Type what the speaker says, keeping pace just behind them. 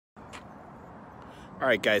All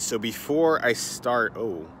right, guys, so before I start,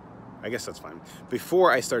 I guess that's fine.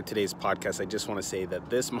 Before I start today's podcast, I just want to say that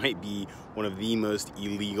this might be one of the most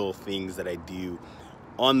illegal things that I do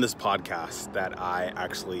on this podcast that I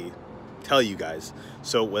actually tell you guys.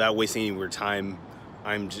 So without wasting any more time,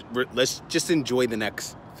 let's just enjoy the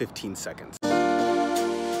next 15 seconds.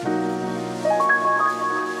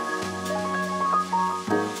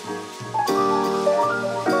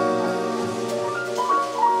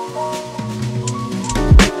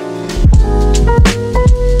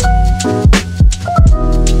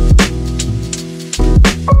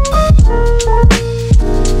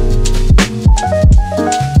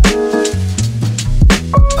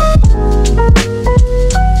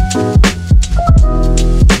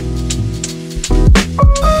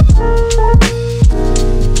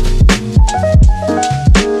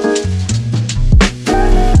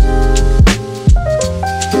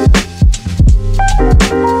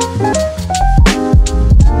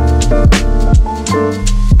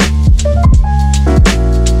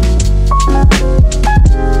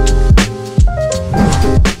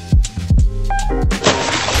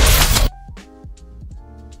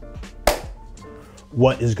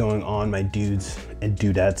 What is going on, my dudes and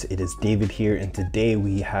dudettes? It is David here, and today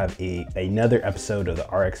we have another episode of the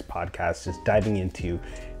RX podcast, just diving into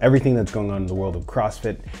everything that's going on in the world of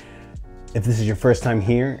CrossFit. If this is your first time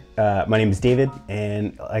here, my name is David,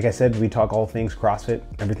 and like I said, we talk all things CrossFit,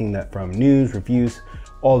 everything that from news, reviews,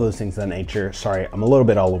 all those things of that nature. Sorry, I'm a little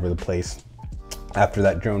bit all over the place after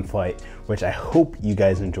that drone flight, which I hope you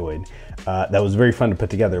guys enjoyed. That was very fun to put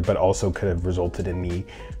together, but also could have resulted in me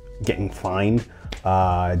getting fined.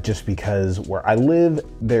 Just because where I live,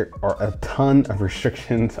 there are a ton of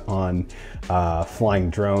restrictions on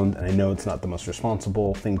flying drones, and I know it's not the most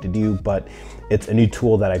responsible thing to do, but it's a new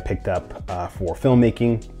tool that I picked up for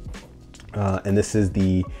filmmaking, and this is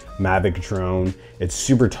the Mavic drone. It's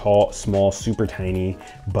super tall, small, super tiny,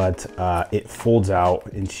 but it folds out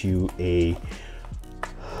into a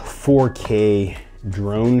 4K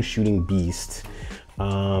drone shooting beast.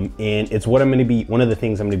 And it's what I'm going to be, one of the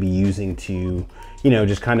things I'm going to be using to,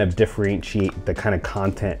 just kind of differentiate the kind of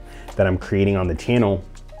content that I'm creating on the channel.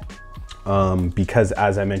 Because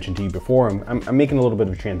as I mentioned to you before, I'm making a little bit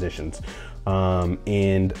of transitions,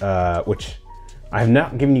 which I have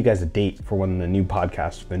not given you guys a date for when the new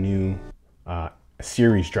podcast, the new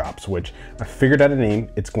series drops, which I figured out a name.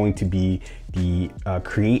 It's going to be the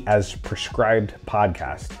Create as Prescribed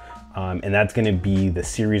podcast. And that's going to be the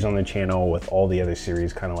series on the channel with all the other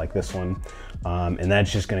series, kind of like this one. And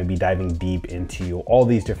that's just going to be diving deep into all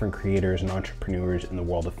these different creators and entrepreneurs in the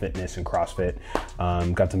world of fitness and CrossFit.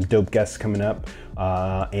 Got some dope guests coming up,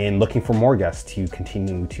 and looking for more guests to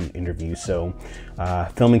continue to interview. So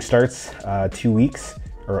filming starts 2 weeks,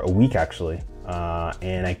 or a week actually.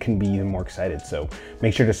 And I couldn't be even more excited. So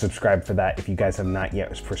make sure to subscribe for that if you guys have not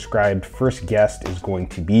yet subscribed. First guest is going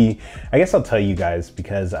to be, I guess I'll tell you guys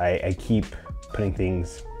because I keep putting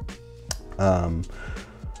things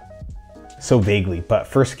so vaguely, but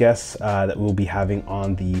first guest that we'll be having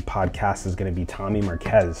on the podcast is going to be Tommy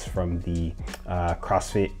Marquez from the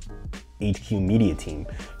CrossFit HQ media team.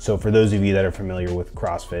 So for those of you that are familiar with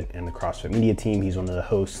CrossFit and the CrossFit media team, he's one of the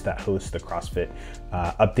hosts that hosts the CrossFit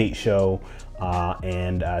update show,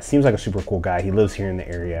 and seems like a super cool guy. He lives here in the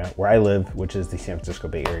area where I live, which is the San Francisco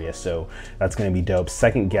Bay Area. So that's going to be dope.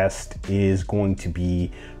 Second guest is going to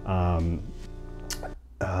be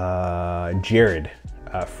Jared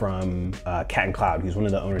from Cat and Cloud. He's one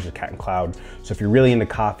of the owners of Cat and Cloud. So if you're really into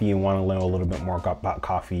coffee and want to learn a little bit more about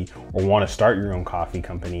coffee, or want to start your own coffee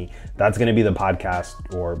company, that's going to be the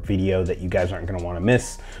podcast or video that you guys aren't going to want to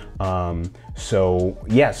miss. So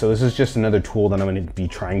this is just another tool that I'm going to be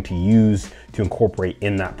trying to use to incorporate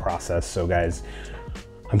in that process. So guys,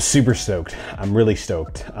 I'm super stoked. I'm really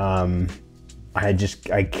stoked.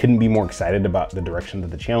 I couldn't be more excited about the direction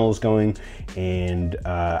that the channel is going, and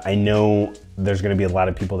I know there's going to be a lot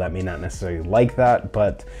of people that may not necessarily like that,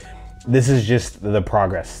 but this is just the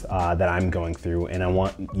progress that I'm going through, and I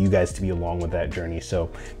want you guys to be along with that journey.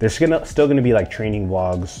 So there's still going to be like training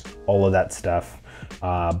vlogs, all of that stuff,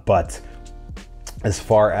 but as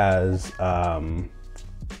far as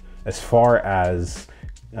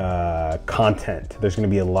content, there's going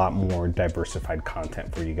to be a lot more diversified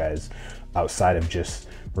content for you guys outside of just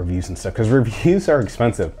reviews and stuff, because reviews are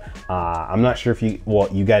expensive. I'm not sure if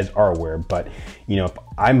you guys are aware, but if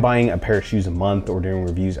I'm buying a pair of shoes a month or doing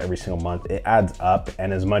reviews every single month, it adds up.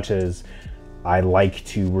 And as much as I like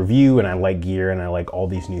to review and I like gear and I like all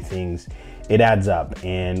these new things, it adds up.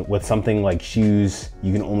 And with something like shoes,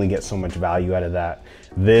 you can only get so much value out of that.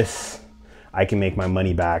 This, I can make my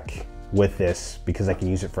money back with this because I can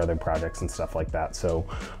use it for other projects and stuff like that. So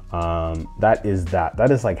that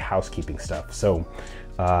is like housekeeping stuff. So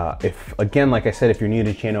if, again, like I said, if you're new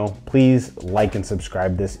to the channel, please like and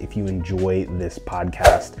subscribe this if you enjoy this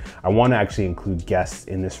podcast. I want to actually include guests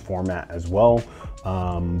in this format as well.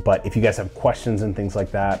 But if you guys have questions and things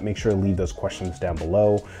like that, make sure to leave those questions down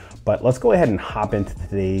below. But let's go ahead and hop into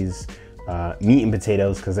today's meat and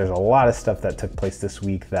potatoes, because there's a lot of stuff that took place this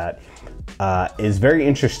week that is very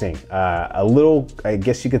interesting, a little, I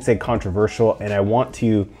guess you could say, controversial, and I want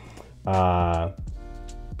to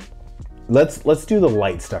let's do the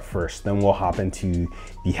light stuff first, then we'll hop into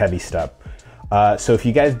the heavy stuff. So if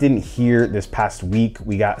you guys didn't hear, this past week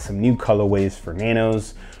we got some new colorways for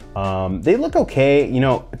nanos. They look okay. You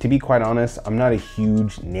know, to be quite honest, I'm not a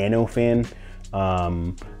huge nano fan,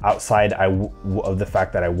 outside of the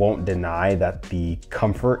fact that I won't deny that the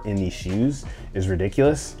comfort in these shoes is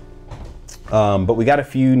ridiculous. But we got a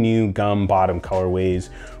few new gum bottom colorways.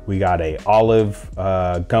 We got a olive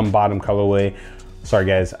gum bottom colorway. Sorry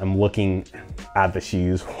guys, I'm looking at the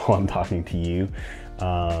shoes while I'm talking to you.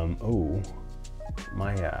 Oh,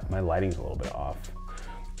 my lighting's a little bit off.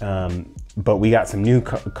 But we got some new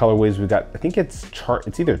colorways. We got, I think it's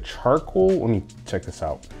either charcoal. Let me check this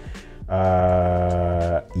out.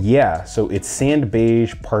 Yeah, so it's sand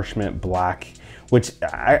beige, parchment black, which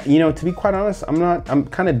you know, to be quite honest, I'm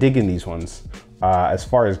kind of digging these ones. As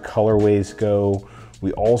far as colorways go,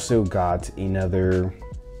 we also got another,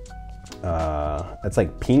 it's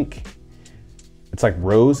like pink. It's like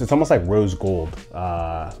rose. It's almost like rose gold,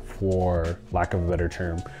 for lack of a better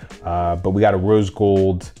term. But we got a rose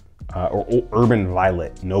gold, or urban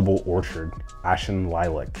violet, noble orchard, ashen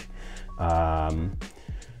lilac,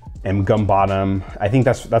 and gum bottom. I think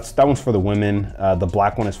that one's for the women. The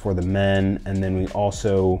black one is for the men. And then we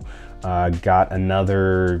also got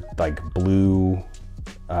another like blue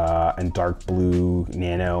and dark blue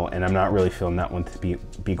nano, and I'm not really feeling that one, to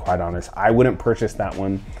be quite honest. I wouldn't purchase that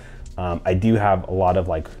one. I do have a lot of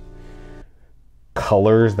like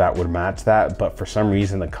colors that would match that, but for some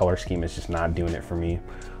reason the color scheme is just not doing it for me.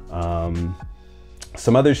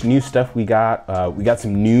 Some other new stuff we got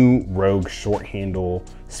some new Rogue short handle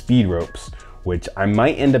speed ropes, which I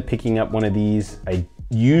might end up picking up one of these. I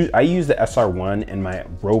use the SR1 and my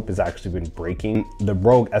rope has actually been breaking. The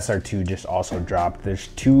Rogue SR2 just also dropped. There's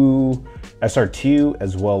two SR2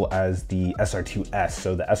 as well as the SR2S.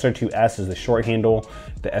 So the SR2S is the short handle.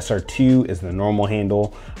 The SR2 is the normal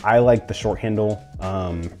handle. I like the short handle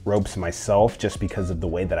ropes myself just because of the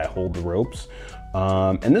way that I hold the ropes.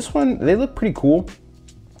 And this one, they look pretty cool.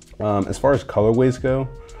 As far as colorways go,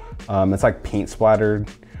 it's like paint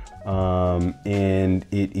splattered, and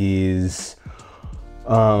it is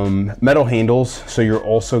metal handles, so you're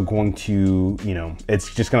also going to, you know,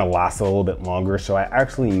 it's just going to last a little bit longer. So I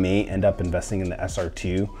actually may end up investing in the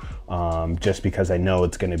SR2, just because I know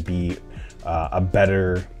it's going to be a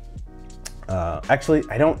better, actually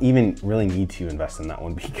I don't even really need to invest in that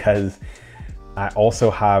one, because I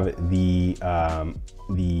also have the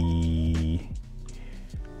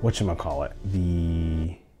whatchamacallit,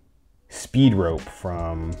 the speed rope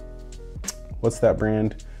from, what's that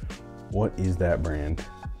brand? What is that brand?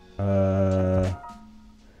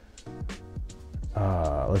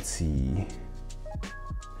 Let's see.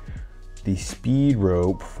 The speed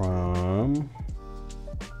rope from,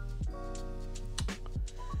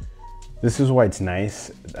 this is why it's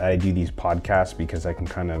nice I do these podcasts, because I can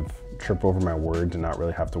kind of trip over my words and not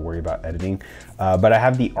really have to worry about editing. But I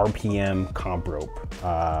have the RPM comp rope,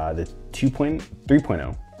 the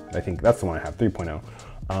 3.0. I think that's the one I have, 3.0.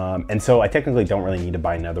 And so I technically don't really need to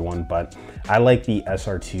buy another one, but I like the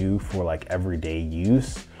SR2 for like everyday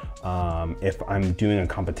use. If I'm doing a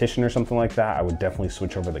competition or something like that, I would definitely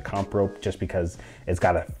switch over the comp rope just because it's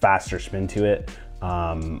got a faster spin to it.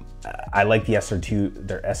 I like the SR2,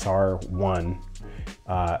 their SR1,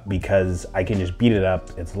 because I can just beat it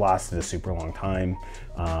up. It's lasted a super long time.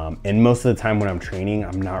 And most of the time when I'm training,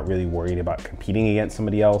 I'm not really worried about competing against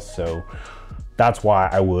somebody else. So that's why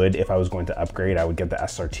I would, if I was going to upgrade, I would get the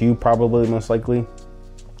SR2 probably, most likely.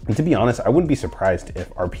 And to be honest, I wouldn't be surprised if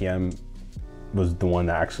RPM was the one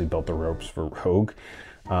that actually built the ropes for Rogue.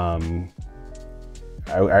 I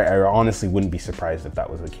honestly wouldn't be surprised if that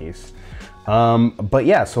was the case. But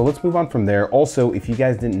yeah, so let's move on from there. Also, if you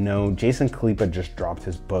guys didn't know, Jason Khalipa just dropped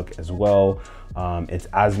his book as well. It's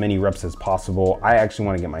As Many Reps as Possible. I actually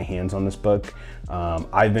want to get my hands on this book.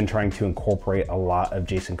 I've been trying to incorporate a lot of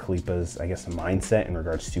Jason Khalipa's, I guess, mindset in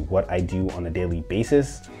regards to what I do on a daily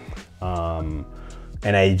basis.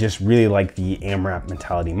 And I just really like the AMRAP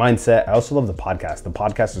mentality mindset. I also love the podcast. The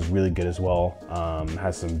podcast is really good as well.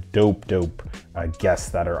 Has some dope guests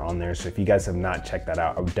that are on there. So if you guys have not checked that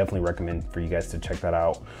out, I would definitely recommend for you guys to check that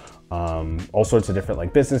out. All sorts of different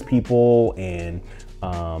like business people, and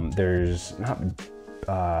there's not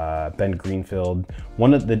Ben Greenfield,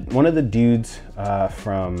 one of the dudes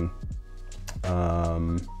from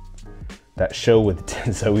that show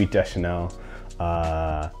with Zoe Deschanel,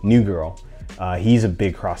 New Girl. He's a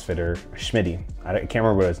big CrossFitter, Schmitty. I can't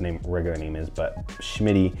remember what his regular name is, but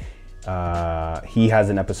Schmitty. He has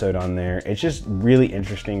an episode on there. It's just really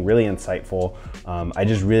interesting, really insightful. I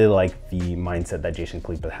just really like the mindset that Jason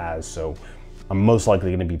Khalipa has. So I'm most likely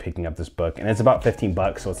going to be picking up this book, and it's about 15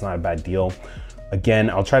 bucks, so it's not a bad deal. Again,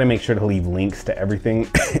 I'll try to make sure to leave links to everything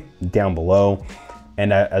down below.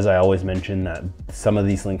 And as I always mention, that some of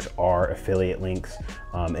these links are affiliate links.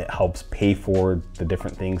 It helps pay for the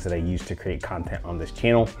different things that I use to create content on this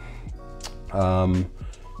channel.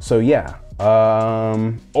 So yeah.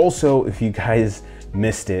 Also, if you guys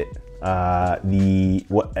missed it,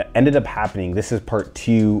 what ended up happening, this is part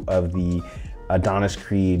 2 of the Adonis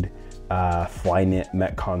Creed Flyknit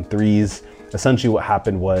Metcon 3s. Essentially what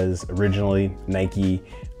happened was, originally Nike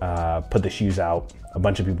put the shoes out, a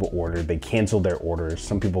bunch of people ordered, they canceled their orders,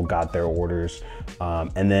 some people got their orders,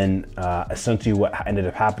 and then essentially what ended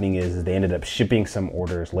up happening is they ended up shipping some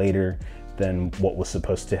orders later than what was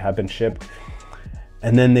supposed to have been shipped.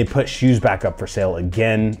 And then they put shoes back up for sale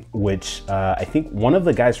again, which I think one of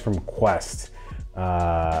the guys from Quest,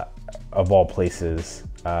 of all places,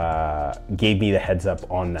 gave me the heads up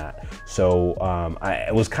on that. So I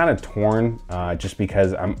was kind of torn, just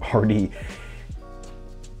because I'm already,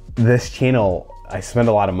 this channel, I spend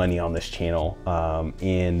a lot of money on this channel,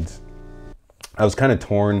 and I was kind of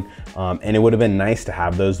torn, and it would have been nice to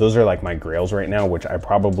have those. Those are like my grails right now, which I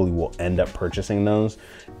probably will end up purchasing those.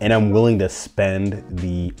 And I'm willing to spend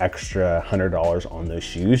the extra $100 on those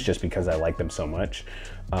shoes just because I like them so much.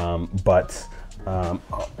 Oh,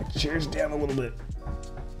 my chair's down a little bit.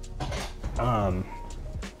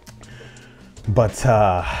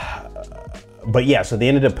 But yeah, so they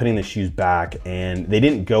ended up putting the shoes back, and they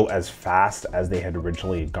didn't go as fast as they had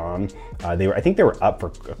originally gone. I think they were up for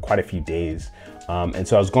quite a few days. And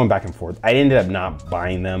so I was going back and forth. I ended up not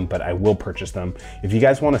buying them, but I will purchase them. If you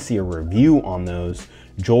guys want to see a review on those,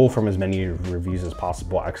 Joel from as many reviews as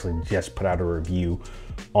possible actually just put out a review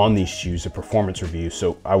on these shoes, a performance review.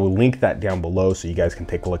 So I will link that down below so you guys can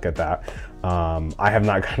take a look at that. I have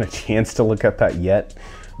not gotten a chance to look at that yet,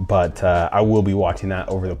 but I will be watching that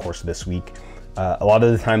over the course of this week. A lot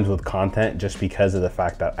of the times with content, just because of the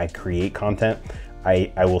fact that I create content,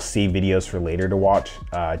 I will save videos for later to watch,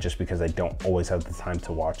 just because I don't always have the time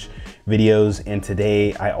to watch videos. And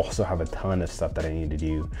today I also have a ton of stuff that I need to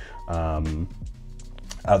do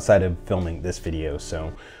outside of filming this video.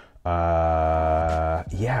 So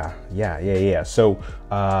yeah. So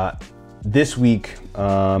this week,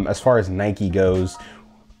 as far as Nike goes,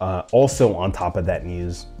 also on top of that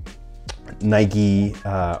news, Nike,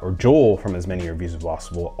 or Joel from As Many Reviews as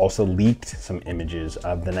Possible, also leaked some images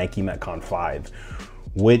of the Nike Metcon 5,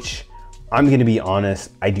 which, I'm gonna be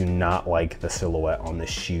honest, I do not like the silhouette on this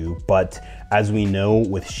shoe. But as we know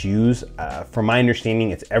with shoes, from my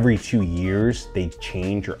understanding, it's every 2 years they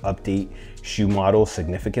change or update shoe models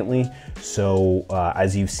significantly. So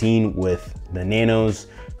as you've seen with the Nanos,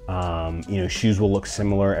 you know, shoes will look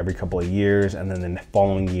similar every couple of years, and then the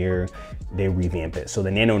following year they revamp it. So the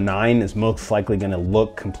Nano 9 is most likely going to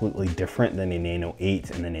look completely different than the Nano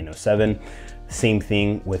 8 and the Nano 7. Same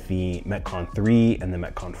thing with the Metcon 3 and the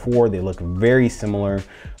Metcon 4. They look very similar,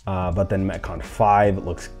 but then Metcon 5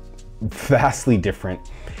 looks vastly different.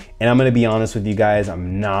 And I'm going to be honest with you guys,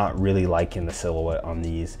 I'm not really liking the silhouette on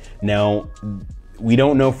these. Now, we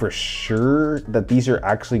don't know for sure that these are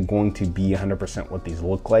actually going to be 100% what these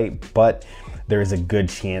look like, but there is a good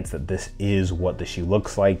chance that this is what the shoe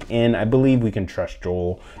looks like. And I believe we can trust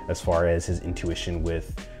Joel as far as his intuition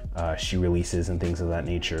with shoe releases and things of that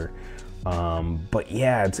nature. But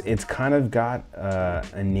yeah, it's kind of got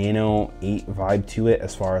a Nano 8 vibe to it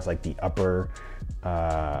as far as like the upper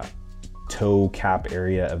toe cap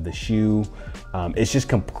area of the shoe. It's just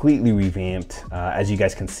completely revamped, as you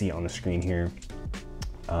guys can see on the screen here.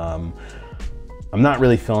 I'm not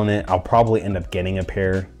really feeling it. I'll probably end up getting a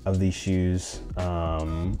pair of these shoes.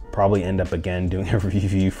 Probably end up again doing a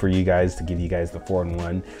review for you guys to give you guys the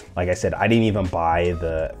 4-in-1. Like I said, I didn't even buy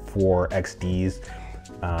the 4XDs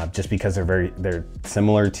just because they're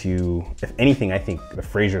similar to, if anything, I think the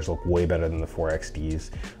Frasers look way better than the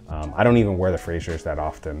 4XDs. I don't even wear the Frasers that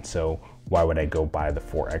often, so why would I go buy the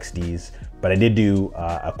 4XDs? But I did do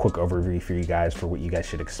a quick overview for you guys for what you guys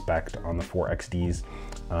should expect on the 4XDs.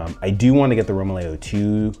 I do want to get the Romoleo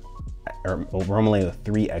 2 or Romoleo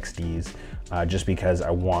 3 XDs just because I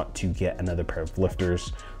want to get another pair of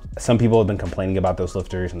lifters. Some people have been complaining about those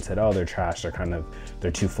lifters and said, oh, they're trash,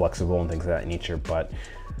 they're too flexible and things of that nature, but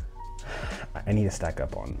I need to stack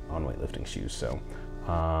up on weightlifting shoes. So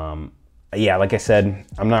yeah, like I said,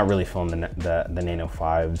 I'm not really feeling the Nano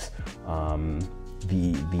 5s.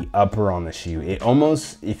 The upper on the shoe, it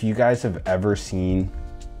almost, if you guys have ever seen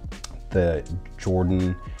the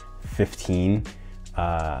Jordan 15,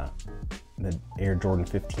 the Air Jordan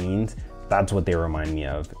 15s, that's what they remind me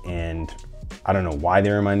of. And I don't know why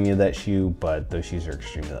they remind me of that shoe, but those shoes are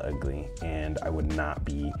extremely ugly and I would not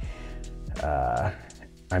be,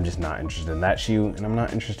 I'm just not interested in that shoe, and I'm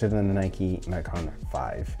not interested in the Nike Metcon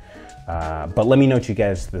 5. But let me know what you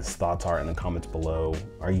guys' thoughts are in the comments below.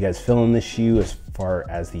 Are you guys feeling this shoe as far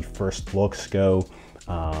as the first looks go?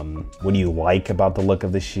 What do you like about the look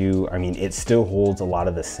of the shoe? I mean, it still holds a lot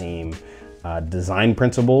of the same design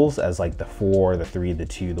principles as like the 4, the 3, the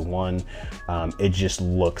 2, the 1. It just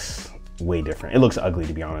looks way different. It looks ugly,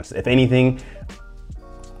 to be honest. If anything,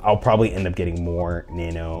 I'll probably end up getting more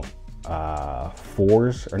Nano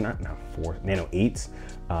 4s, or not 4s, Nano 8s,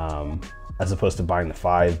 as opposed to buying the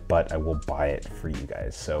 5, but I will buy it for you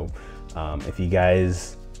guys. So if you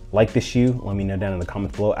guys like the shoe, let me know down in the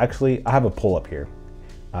comments below. Actually, I have a poll up here.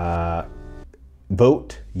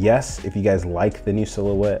 Vote yes if you guys like the new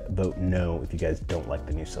silhouette, vote no if you guys don't like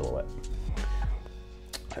the new silhouette.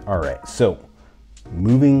 All right, so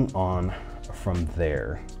moving on from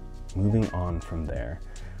there, we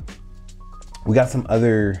got some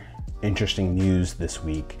other interesting news this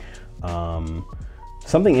week.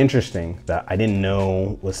 Something interesting that I didn't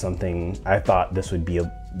know was something, I thought this would be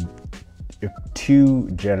too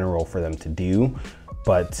general for them to do,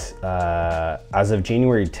 but as of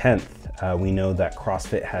January 10th, we know that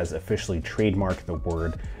CrossFit has officially trademarked the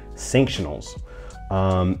word sanctionals.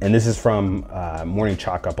 And this is from Morning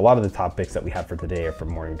Chalk Up. A lot of the topics that we have for today are from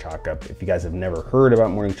Morning Chalk Up. If you guys have never heard about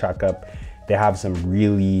Morning Chalk Up, they have some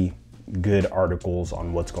really good articles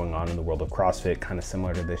on what's going on in the world of CrossFit, kind of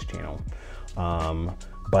similar to this channel.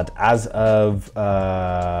 But as of,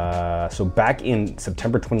 so back in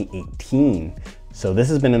September 2018, so this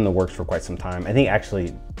has been in the works for quite some time. I think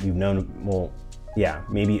actually we've known, well, yeah,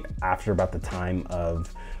 maybe after about the time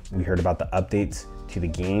of, we heard about the updates to the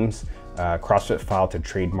games, CrossFit filed to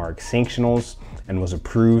trademark sanctionals and was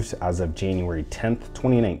approved as of January 10th,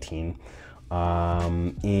 2019.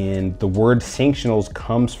 And the word sanctionals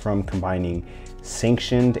comes from combining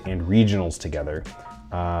sanctioned and regionals together.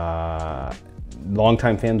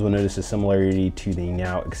 Longtime fans will notice a similarity to the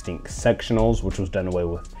now extinct sectionals, which was done away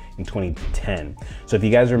with in 2010. So if you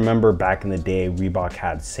guys remember back in the day, Reebok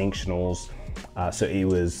had sanctionals. So it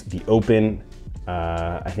was the open,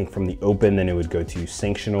 I think from the open, then it would go to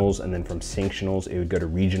sanctionals, and then from sanctionals, it would go to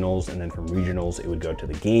regionals, and then from regionals, it would go to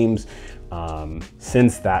the games.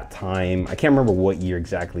 Since that time, I can't remember what year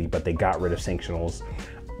exactly, but they got rid of sanctionals.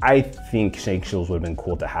 I think sanctionals would have been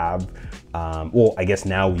cool to have. Well, I guess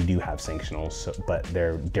now we do have sanctionals, so, but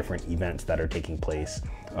they're different events that are taking place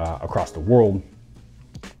across the world,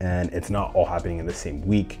 and it's not all happening in the same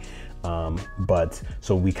week. But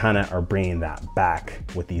so we kind of are bringing that back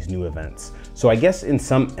with these new events. So I guess in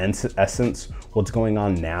some essence, what's going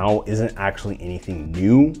on now isn't actually anything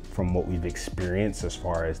new from what we've experienced as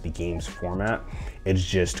far as the game's format. It's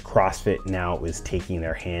just CrossFit now is taking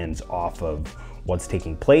their hands off of what's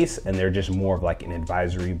taking place, and they're just more of like an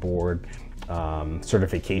advisory board,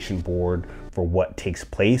 certification board for what takes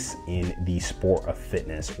place in the sport of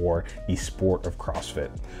fitness or the sport of CrossFit.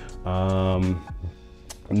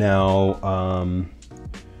 Now,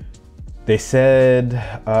 they said,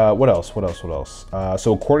 what else?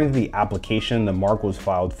 So according to the application, the mark was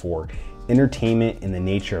filed for entertainment in the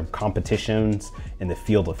nature of competitions in the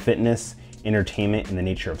field of fitness, entertainment in the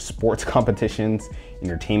nature of sports competitions,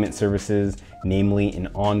 entertainment services, namely an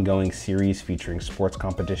ongoing series featuring sports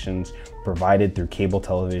competitions provided through cable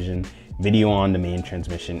television, video on demand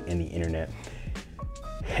transmission, and the internet.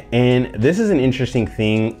 And this is an interesting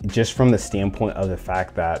thing just from the standpoint of the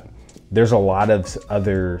fact that there's a lot of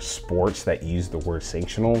other sports that use the word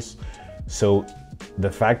sanctionals. So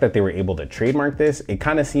the fact that they were able to trademark this, it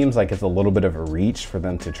kind of seems like it's a little bit of a reach for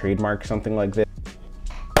them to trademark something like this,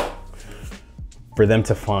 for them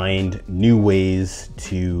to find new ways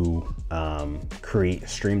to create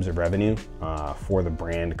streams of revenue for the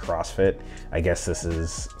brand CrossFit. I guess this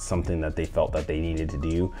is something that they felt that they needed to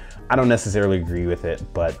do. I don't necessarily agree with it,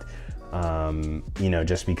 but you know,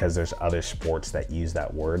 just because there's other sports that use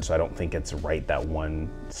that word. So I don't think it's right that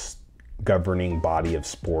one governing body of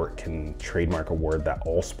sport can trademark a word that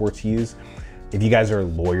all sports use. If you guys are a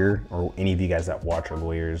lawyer, or any of you guys that watch are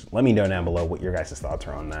lawyers, let me know down below what your guys' thoughts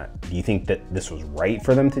are on that. Do you think that this was right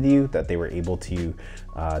for them to do, that they were able to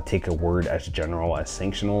take a word as general as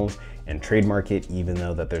sanctionals and trademark it, even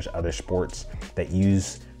though that there's other sports that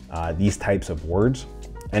use these types of words?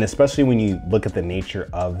 And especially when you look at the nature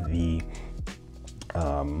of the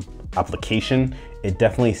application, it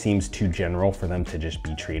definitely seems too general for them to just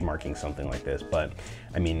be trademarking something like this. But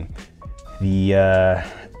I mean, the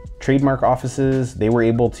trademark offices, they were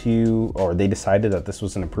able to, or they decided that this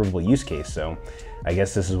was an approvable use case. So I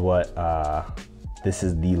guess this is what, this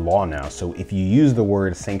is the law now. So if you use the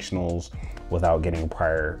word sanctionals without getting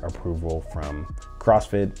prior approval from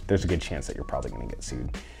CrossFit, there's a good chance that you're probably gonna get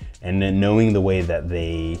sued. And then knowing the way that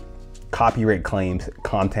they copyright claims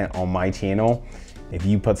content on my channel, if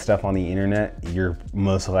you put stuff on the internet, you're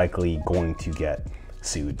most likely going to get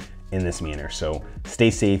sued in this manner. So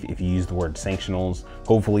stay safe if you use the word sanctionals.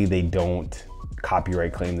 Hopefully they don't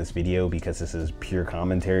copyright claim this video, because this is pure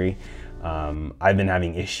commentary. I've been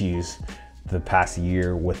having issues the past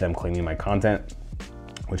year with them claiming my content,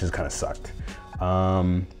 which has kind of sucked.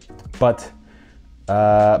 But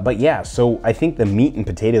yeah, so I think the meat and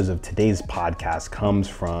potatoes of today's podcast comes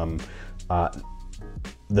from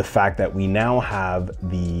the fact that we now have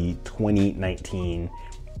the 2019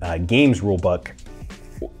 games rulebook,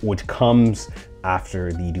 which comes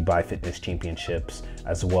after the Dubai Fitness Championships,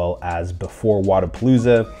 as well as before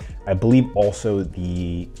Wadapalooza. I believe also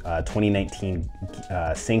the 2019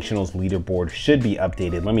 sanctionals leaderboard should be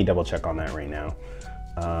updated. Let me double check on that right now.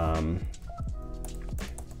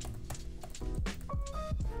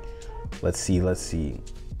 Let's see.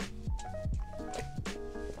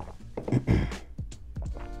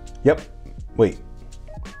 Yep, wait.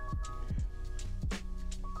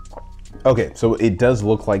 Okay, so it does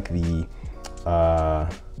look like the, I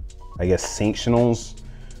guess, sanctionals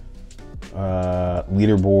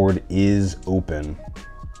leaderboard is open.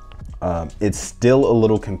 It's still a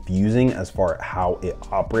little confusing as far as how it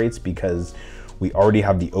operates, because we already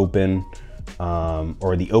have the open,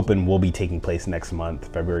 or the open will be taking place next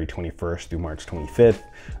month, February 21st through March 25th.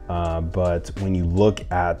 But when you look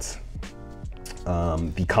at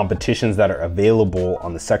the competitions that are available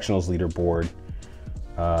on the sectionals leaderboard,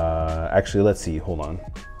 actually, let's see, hold on.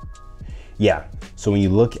 Yeah, so when you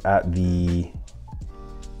look at the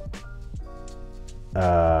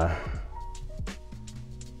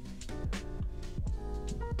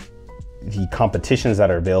competitions that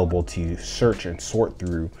are available to search and sort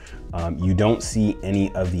through, you don't see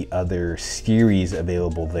any of the other series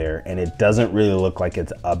available there, and it doesn't really look like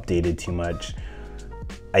it's updated too much.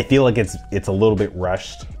 I feel like it's a little bit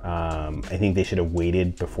rushed. I think they should have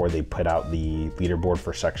waited before they put out the leaderboard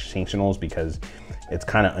for sanctionals, because it's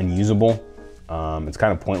kind of unusable. It's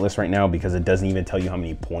kind of pointless right now, because it doesn't even tell you how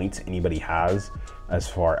many points anybody has as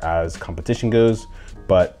far as competition goes.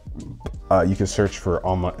 But you can search for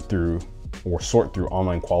online or sort through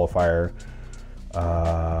online qualifier.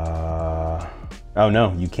 Oh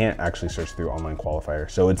no, you can't actually search through online qualifier.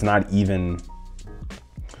 So it's not even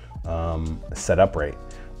set up right.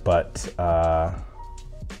 But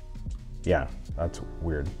yeah, that's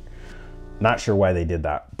weird. Not sure why they did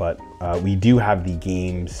that, but we do have the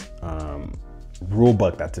games rule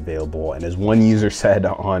book that's available. And as one user said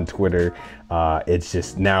on Twitter, it's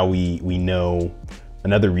just now we know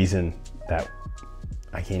another reason that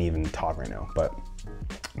I can't even talk right now, but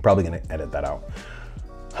I'm probably gonna edit that out.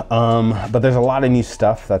 But there's a lot of new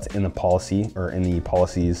stuff that's in the policy, or in the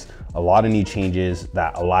policies, a lot of new changes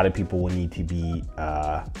that a lot of people will need to be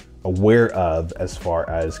aware of as far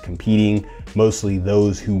as competing, mostly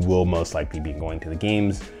those who will most likely be going to the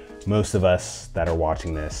games. Most of us that are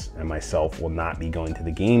watching this, and myself, will not be going to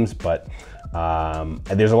the games, but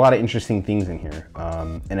there's a lot of interesting things in here.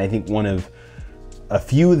 And I think a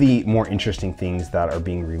few of the more interesting things that are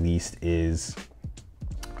being released is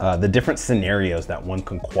the different scenarios that one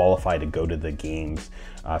can qualify to go to the games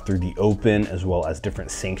through the open, as well as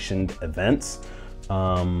different sanctioned events.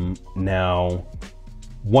 Now,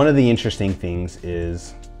 one of the interesting things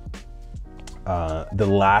is the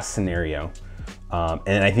last scenario.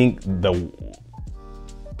 And I think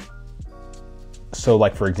so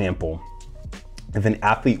like, for example, if an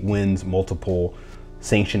athlete wins multiple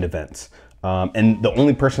sanctioned events, and the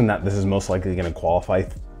only person that this is most likely going to qualify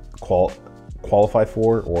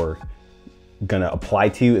for, or gonna apply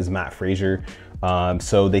to is Matt Fraser.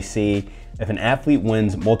 So they say if an athlete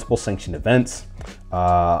wins multiple sanctioned events,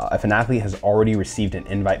 if an athlete has already received an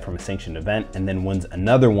invite from a sanctioned event and then wins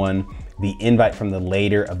another one, the invite from the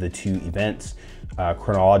later of the two events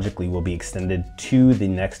chronologically will be extended to the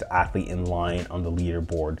next athlete in line on the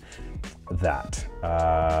leaderboard.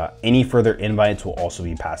 Any further invites will also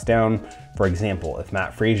be passed down. For example, if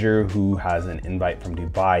Matt Fraser, who has an invite from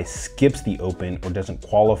Dubai, skips the Open or doesn't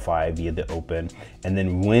qualify via the Open and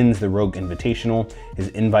then wins the Rogue Invitational, his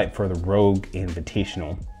invite for the Rogue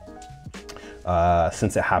Invitational,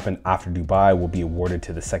 since it happened after Dubai, will be awarded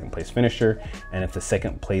to the second place finisher. And if the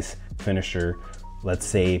second place finisher, let's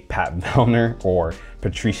say Pat Vellner or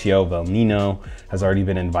Patricio Velnino, has already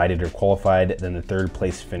been invited or qualified, then the third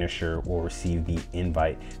place finisher will receive the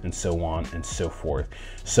invite, and so on and so forth.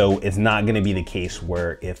 So it's not going to be the case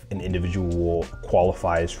where if an individual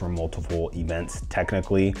qualifies for multiple events,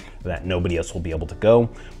 technically, that nobody else will be able to go.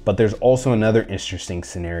 But there's also another interesting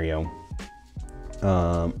scenario.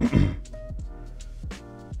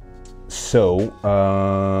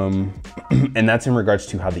 And that's in regards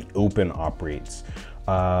to how the Open operates.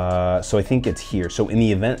 So I think it's here. So in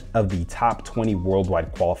the event of the top 20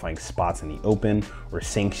 worldwide qualifying spots in the Open or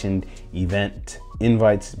sanctioned event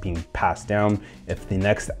invites being passed down, if the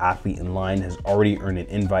next athlete in line has already earned an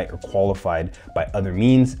invite or qualified by other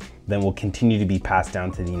means, then will continue to be passed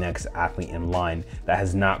down to the next athlete in line that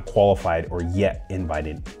has not qualified or yet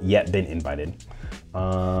been invited.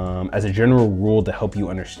 As a general rule, to help you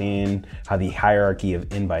understand how the hierarchy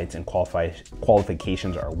of invites and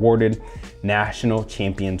qualifications are awarded, national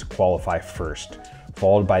champions qualify first,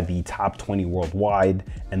 followed by the top 20 worldwide,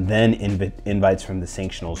 and then invites from the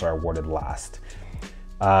sanctionals are awarded last.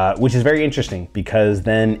 Which is very interesting because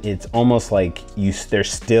then it's almost like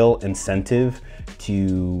there's still incentive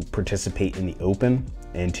to participate in the Open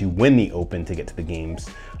and to win the Open to get to the games.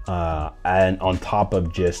 And on top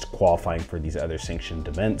of just qualifying for these other sanctioned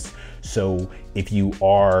events. So if you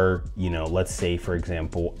are, let's say, for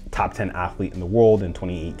example, top 10 athlete in the world in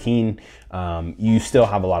 2018, you still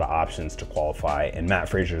have a lot of options to qualify, and Matt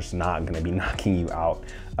Fraser's not going to be knocking you out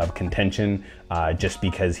of contention just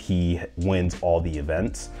because he wins all the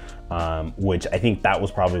events. Which I think that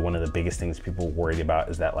was probably one of the biggest things people were worried about,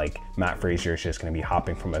 is that like Matt Fraser is just going to be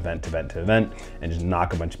hopping from event to event to event and just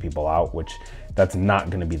knock a bunch of people out, which that's not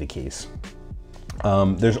going to be the case.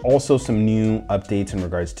 There's also some new updates in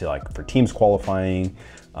regards to like for teams qualifying,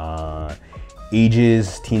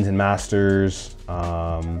 ages, teens and masters,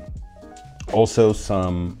 also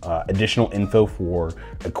some additional info for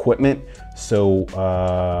equipment. So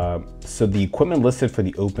the equipment listed for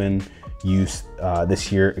the Open use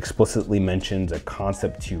this year explicitly mentions a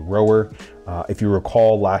Concept 2 rower. If you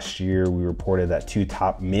recall, last year we reported that 2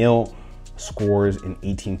 top male scores in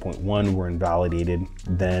 18.1 were invalidated,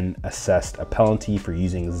 then assessed a penalty for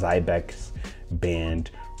using Zybex banned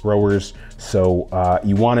rowers. So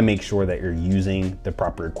you want to make sure that you're using the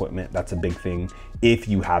proper equipment. That's a big thing if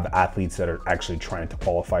you have athletes that are actually trying to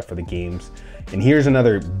qualify for the games. And here's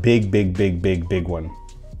another big one.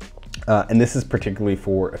 And this is particularly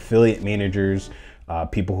for affiliate managers,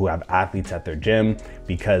 people who have athletes at their gym,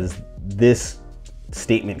 because this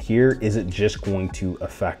statement here isn't just going to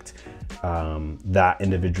affect that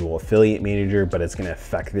individual affiliate manager, but it's going to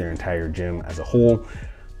affect their entire gym as a whole.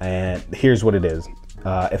 And here's what it is.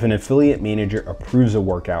 If an affiliate manager approves a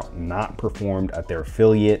workout not performed at their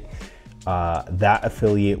affiliate, that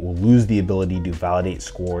affiliate will lose the ability to validate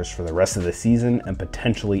scores for the rest of the season and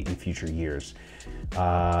potentially in future years.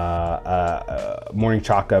 Morning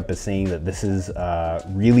Chalk Up is saying that this is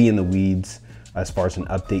really in the weeds as far as an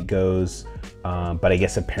update goes, but I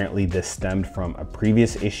guess apparently this stemmed from a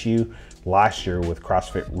previous issue last year with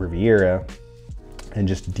CrossFit Riviera, and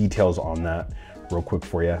just details on that real quick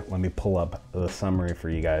for you. Let me pull up the summary for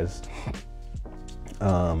you guys.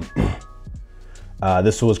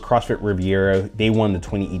 This was CrossFit Riviera. They won the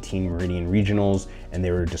 2018 Meridian Regionals, and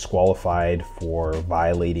they were disqualified for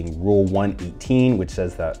violating Rule 118, which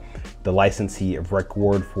says that the licensee of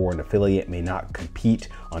record for an affiliate may not compete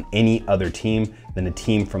on any other team than a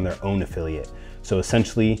team from their own affiliate. So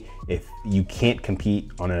essentially, if you can't compete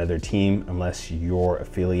on another team unless your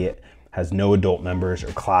affiliate has no adult members or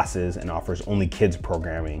classes and offers only kids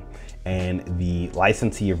programming, and the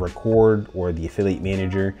licensee of record or the affiliate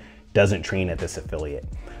manager doesn't train at this affiliate.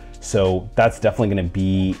 So that's definitely going to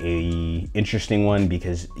be a interesting one,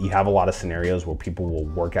 because you have a lot of scenarios where people will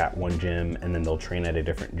work at one gym and then they'll train at a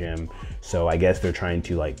different gym. So I guess they're trying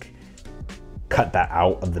to like cut that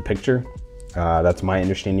out of the picture. That's my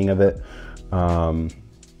understanding of it.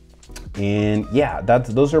 And yeah,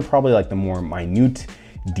 those are probably like the more minute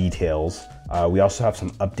details. We also have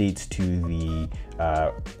some updates to the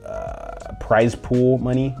prize pool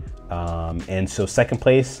money. And so second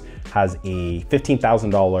place has a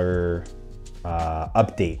 $15,000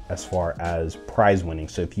 update as far as prize winning.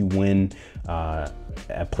 So if you win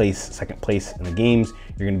second place in the games,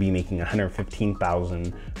 you're going to be making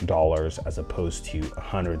 $115,000 as opposed to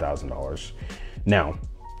 $100,000. Now,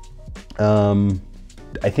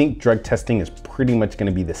 I think drug testing is pretty much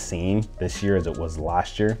going to be the same this year as it was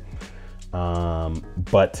last year.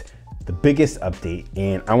 But the biggest update,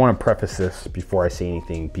 and I want to preface this before I say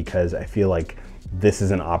anything, because I feel like this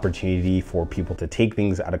is an opportunity for people to take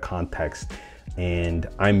things out of context. And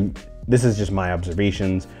this is just my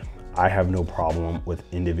observations. I have no problem with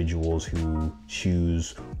individuals who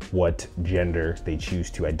choose what gender they choose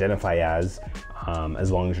to identify as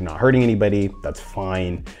long as you're not hurting anybody, that's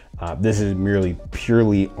fine. This is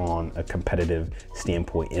purely on a competitive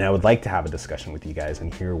standpoint, and I would like to have a discussion with you guys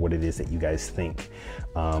and hear what it is that you guys think.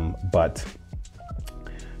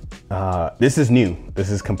 This is new. This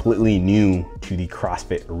is completely new to the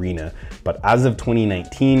CrossFit arena. But as of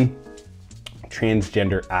 2019,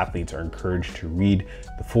 transgender athletes are encouraged to read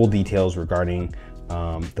the full details regarding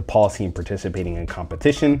the policy and participating in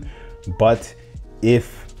competition. But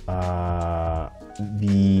if what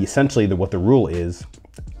the rule is,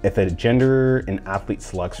 if a gender an athlete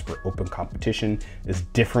selects for open competition is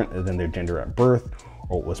different than their gender at birth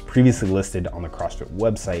or was previously listed on the CrossFit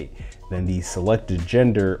website, then the selected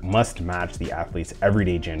gender must match the athlete's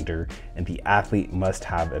everyday gender, and the athlete must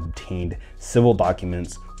have obtained civil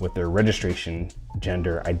documents with their registration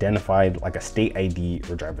gender identified, like a state ID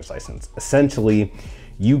or driver's license. Essentially,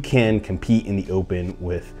 you can compete in the open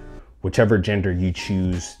with whichever gender you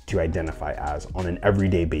choose to identify as on an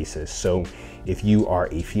everyday basis. So if you are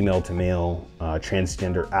a female to male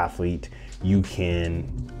transgender athlete, you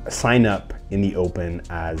can sign up in the open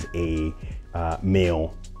as a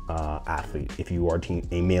male athlete. If you are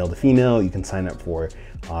a male to female, you can sign up for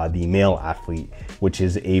the male athlete, which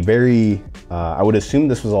is a very, I would assume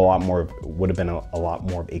this was would have been a lot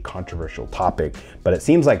more of a controversial topic, but it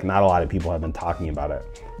seems like not a lot of people have been talking about it.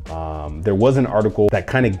 There was an article that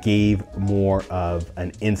kind of gave more of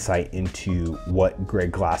an insight into what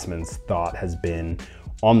Greg Glassman's thought has been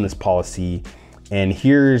on this policy. And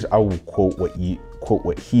I will quote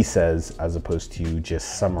what he says as opposed to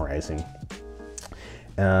just summarizing.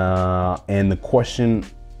 And the question,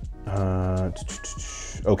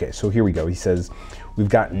 okay, so here we go. He says, "We've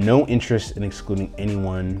got no interest in excluding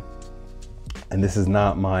anyone, and this is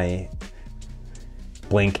not my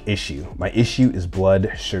blank issue. My issue is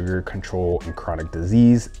blood sugar control and chronic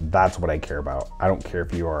disease. That's what I care about. I don't care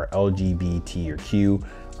if you are LGBT or Q.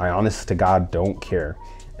 I honest to God don't care.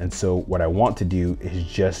 And so what I want to do is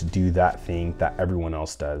just do that thing that everyone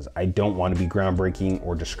else does. I don't want to be groundbreaking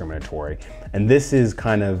or discriminatory." And this is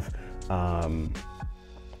kind of,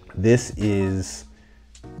 this is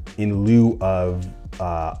in lieu of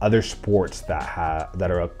other sports that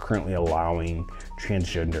are currently allowing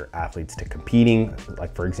transgender athletes to competing.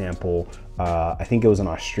 Like for example, I think it was in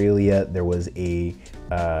Australia, there was a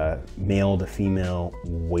male to female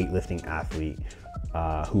weightlifting athlete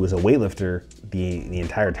who was a weightlifter the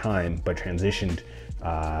entire time, but transitioned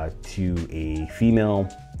to a female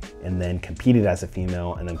and then competed as a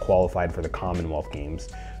female and then qualified for the Commonwealth Games.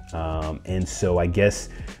 And so I guess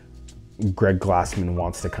Greg Glassman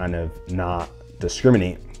wants to kind of not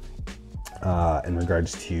discriminate in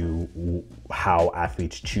regards to how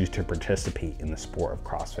athletes choose to participate in the sport of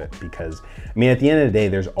CrossFit, because I mean, at the end of the day,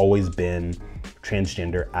 there's always been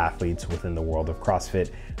transgender athletes within the world of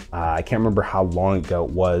CrossFit. I can't remember how long ago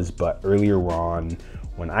it was, but earlier on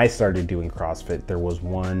when I started doing CrossFit, there was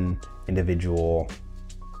one individual,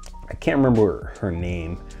 I can't remember her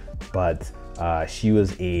name, but she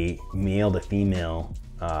was a male to female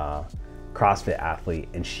CrossFit athlete,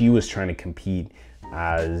 and she was trying to compete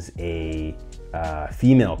as a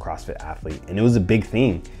female CrossFit athlete. And it was a big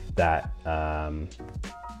thing that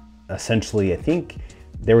essentially, I think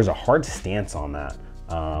there was a hard stance on that,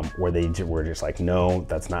 where they were just like, no,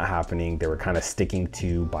 that's not happening. They were kind of sticking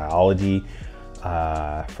to biology,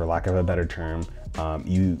 for lack of a better term.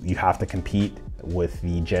 You have to compete with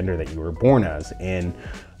the gender that you were born as. And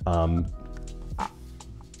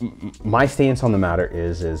my stance on the matter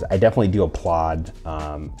is I definitely do applaud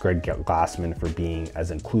Greg Glassman for being as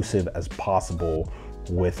inclusive as possible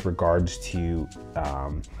with regards to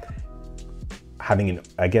having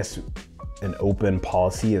an open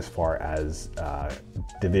policy as far as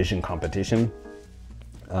division competition.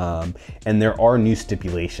 And there are new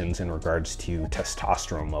stipulations in regards to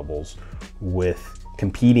testosterone levels with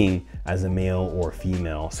competing as a male or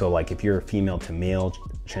female. So like if you're a female to male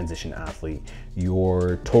transition athlete,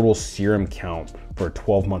 your total serum count for a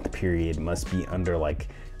 12-month period must be under like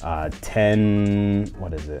 10,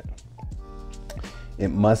 what is it? It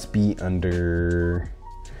must be under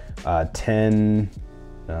 10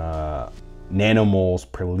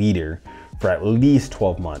 nanomoles per liter for at least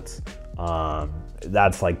 12 months.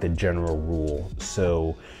 That's like the general rule.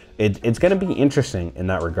 So it's going to be interesting in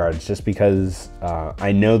that regards, just because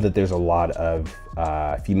I know that there's a lot of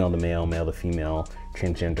female to male, male to female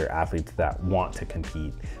transgender athletes that want to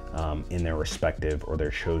compete in their respective or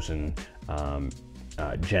their chosen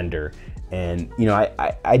gender. And you know,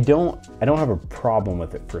 I don't have a problem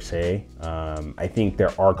with it per se. I think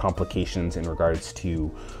there are complications in regards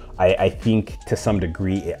to, I think to some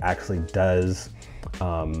degree it actually does,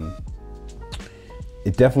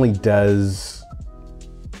 it definitely does,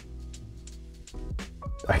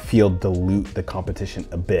 I feel, dilute the competition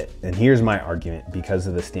a bit. And here's my argument, because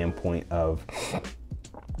of the standpoint of,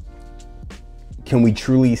 can we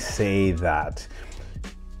truly say that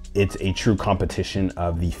it's a true competition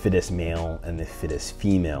of the fittest male and the fittest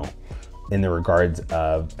female in the regards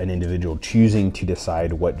of an individual choosing to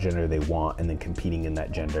decide what gender they want and then competing in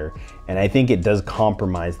that gender? And I think it does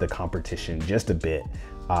compromise the competition just a bit,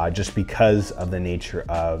 just because of the nature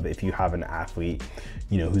of, if you have an athlete,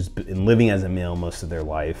 you know, who's been living as a male most of their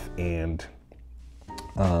life, and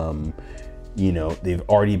you know, they've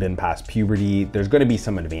already been past puberty, there's going to be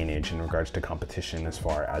some advantage in regards to competition as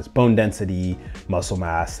far as bone density, muscle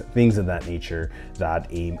mass, things of that nature, that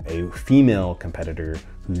a female competitor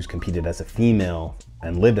who's competed as a female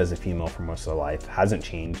and lived as a female for most of their life, hasn't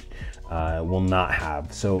changed, will not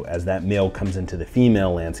have. So as that male comes into the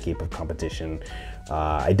female landscape of competition,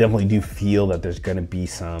 I definitely do feel that there's going to be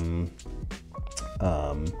some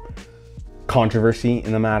controversy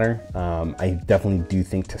in the matter. I definitely do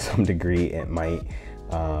think to some degree it might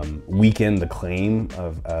weaken the claim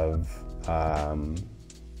of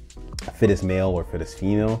fittest male or fittest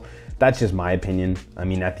female. That's just my opinion. I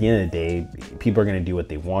mean, at the end of the day, people are going to do what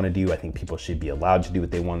they want to do. I think people should be allowed to do what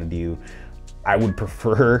they want to do. I would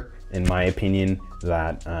prefer, in my opinion,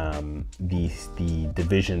 that the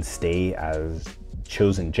divisions stay as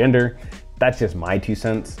chosen gender. That's just my 2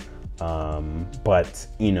 cents. But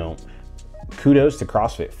you know, kudos to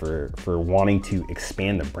CrossFit for wanting to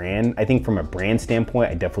expand the brand. I think from a brand standpoint,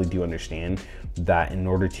 I definitely do understand that in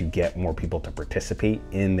order to get more people to participate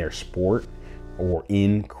in their sport or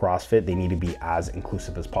in CrossFit, they need to be as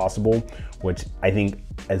inclusive as possible, which I think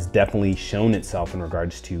has definitely shown itself in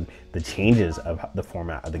regards to the changes of the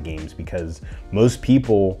format of the games. Because most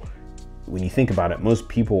people, when you think about it, most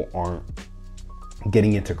people aren't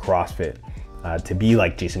getting into CrossFit to be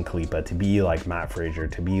like Jason Khalipa, to be like Matt Frazier,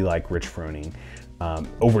 to be like Rich Froning.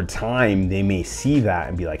 Over time, they may see that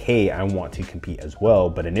and be like, hey, I want to compete as well.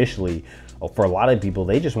 But initially, for a lot of people,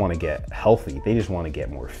 they just want to get healthy. They just want to get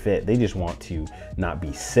more fit. They just want to not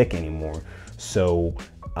be sick anymore. So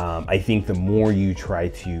I think the more you try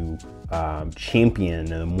to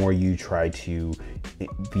champion and the more you try to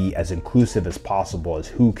be as inclusive as possible as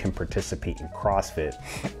who can participate in CrossFit,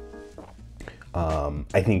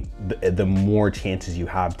 I think the more chances you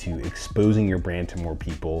have to exposing your brand to more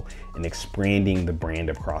people and expanding the brand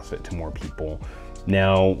of CrossFit to more people.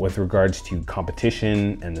 Now, with regards to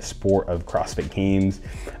competition and the sport of CrossFit Games,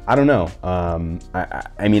 I don't know.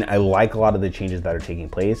 I mean, I like a lot of the changes that are taking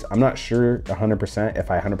place. I'm not sure 100%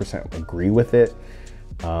 if I 100% agree with it.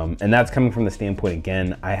 And that's coming from the standpoint,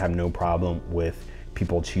 again, I have no problem with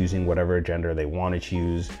people choosing whatever gender they want to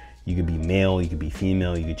choose. You could be male, you could be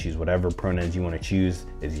female, you could choose whatever pronouns you want to choose.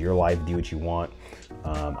 It's your life, do what you want.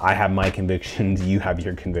 I have my convictions, you have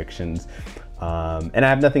your convictions, and I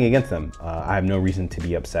have nothing against them. I have no reason to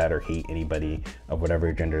be upset or hate anybody of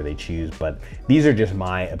whatever gender they choose, but these are just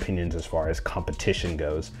my opinions as far as competition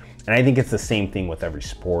goes. And I think it's the same thing with every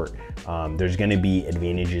sport. There's going to be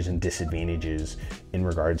advantages and disadvantages in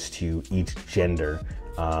regards to each gender.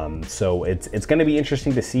 So it's going to be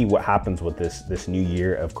interesting to see what happens with this new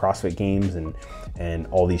year of CrossFit Games and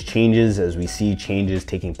all these changes, as we see changes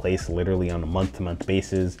taking place literally on a month-to-month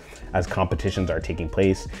basis as competitions are taking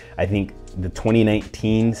place. I think the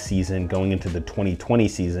 2019 season going into the 2020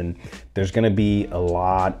 season, there's going to be a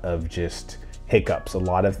lot of just hiccups, a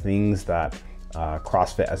lot of things that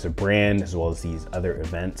CrossFit as a brand, as well as these other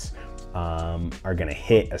events, are going to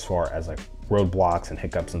hit as far as like roadblocks and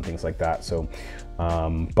hiccups and things like that. So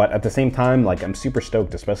but at the same time, like, I'm super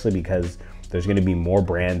stoked, especially because There's going to be more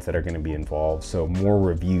brands that are going to be involved, so more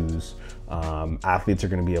reviews. Athletes are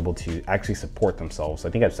going to be able to actually support themselves. I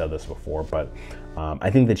think I've said this before, but I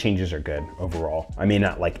think the changes are good overall. I mean,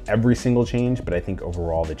 not like every single change, but I think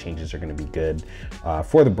overall the changes are going to be good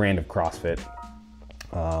for the brand of CrossFit,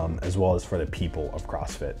 as well as for the people of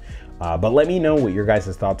CrossFit. But let me know what your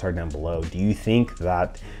guys' thoughts are down below. Do you think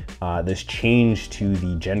that this change to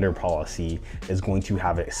the gender policy is going to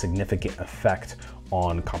have a significant effect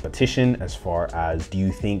on competition? As far as, do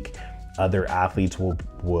you think other athletes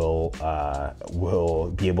will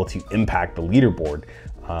be able to impact the leaderboard?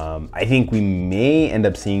 I think we may end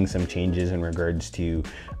up seeing some changes in regards to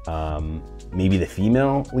maybe the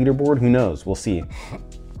female leaderboard. Who knows? We'll see.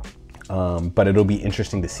 But it'll be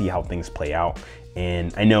interesting to see how things play out.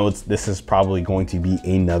 And I know this is probably going to be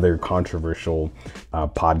another controversial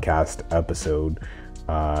podcast episode,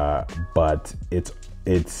 but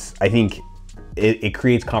I think it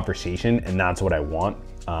creates conversation, and that's what I want.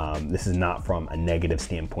 This is not from a negative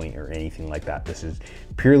standpoint or anything like that. This is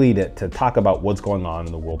purely to talk about what's going on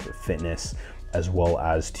in the world of fitness, as well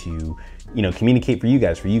as to, communicate for you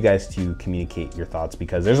guys to communicate your thoughts,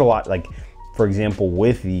 because there's a lot, like, for example,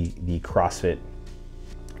 with the CrossFit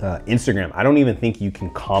Instagram, I don't even think you can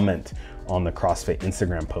comment on the CrossFit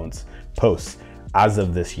Instagram posts as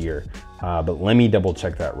of this year. But let me double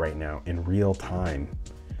check that right now in real time.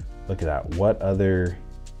 Look at that. What other,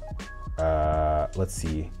 let's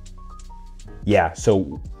see. Yeah,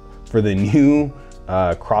 so for the new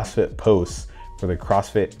CrossFit posts for the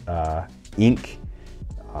CrossFit Inc.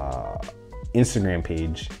 Instagram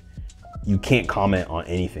page, you can't comment on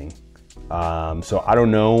anything. So I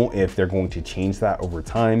don't know if they're going to change that over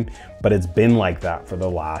time, but it's been like that for the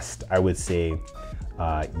last, I would say,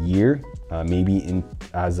 year, maybe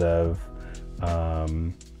as of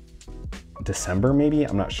December, maybe,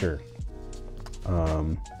 I'm not sure.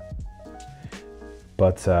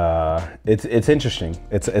 But it's interesting.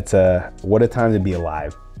 It's what a time to be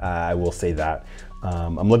alive. I will say that.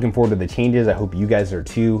 I'm looking forward to the changes. I hope you guys are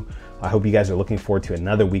too. I hope you guys are looking forward to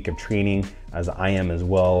another week of training, as I am as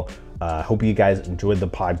well. Hope you guys enjoyed the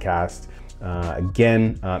podcast.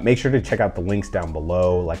 Again, make sure to check out the links down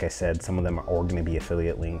below. Like I said, some of them are going to be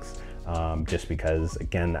affiliate links, just because,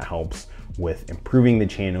 again, that helps with improving the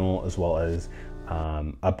channel, as well as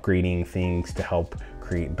upgrading things to help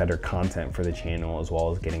create better content for the channel, as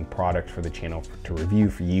well as getting product for the channel to review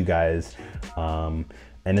for you guys. And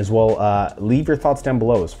as well, leave your thoughts down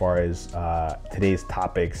below as far as today's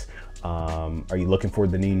topics. Are you looking for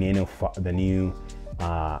the new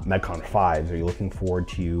Metcon 5s? Are you looking forward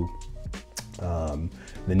to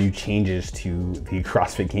the new changes to the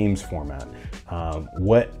CrossFit Games format?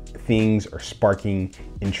 What things are sparking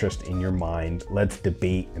interest in your mind? Let's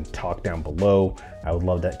debate and talk down below. I would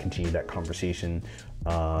love to continue that conversation.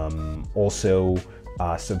 Also,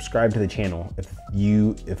 subscribe to the channel.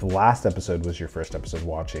 If the last episode was your first episode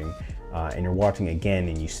watching, and you're watching again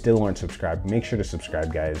and you still aren't subscribed, make sure to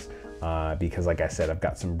subscribe, guys. Because like I said, I've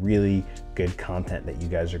got some really good content that you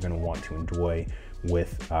guys are going to want to enjoy,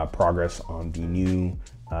 with progress on the new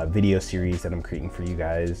video series that I'm creating for you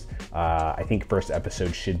guys. I think first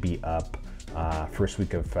episode should be up first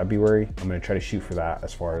week of February. I'm going to try to shoot for that,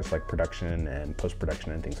 as far as like production and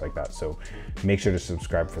post-production and things like that. So make sure to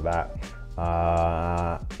subscribe for that.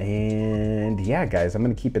 And yeah, guys, I'm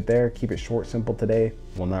going to keep it there. Keep it short, simple today.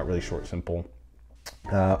 Well, not really short, simple.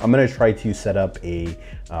 I'm going to try to set up a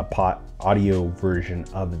audio version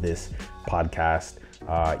of this podcast.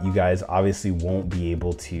 You guys obviously won't be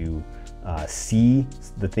able to see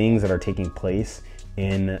the things that are taking place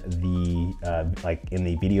in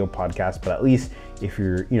the video podcast, but at least if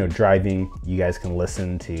you're driving, you guys can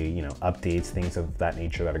listen to updates, things of that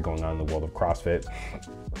nature that are going on in the world of CrossFit.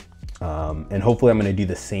 And hopefully I'm going to do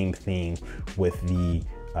the same thing with the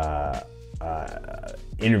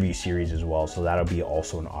interview series as well, so that'll be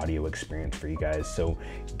also an audio experience for you guys. So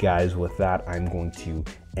guys, with that, I'm going to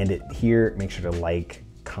end it here. Make sure to like,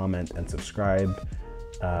 comment, and subscribe.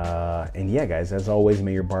 And yeah, guys, as always,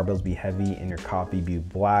 may your barbells be heavy and your coffee be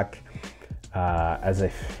black. As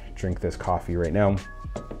I drink this coffee right now,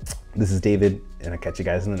 this is David, and I'll catch you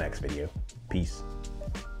guys in the next video. Peace.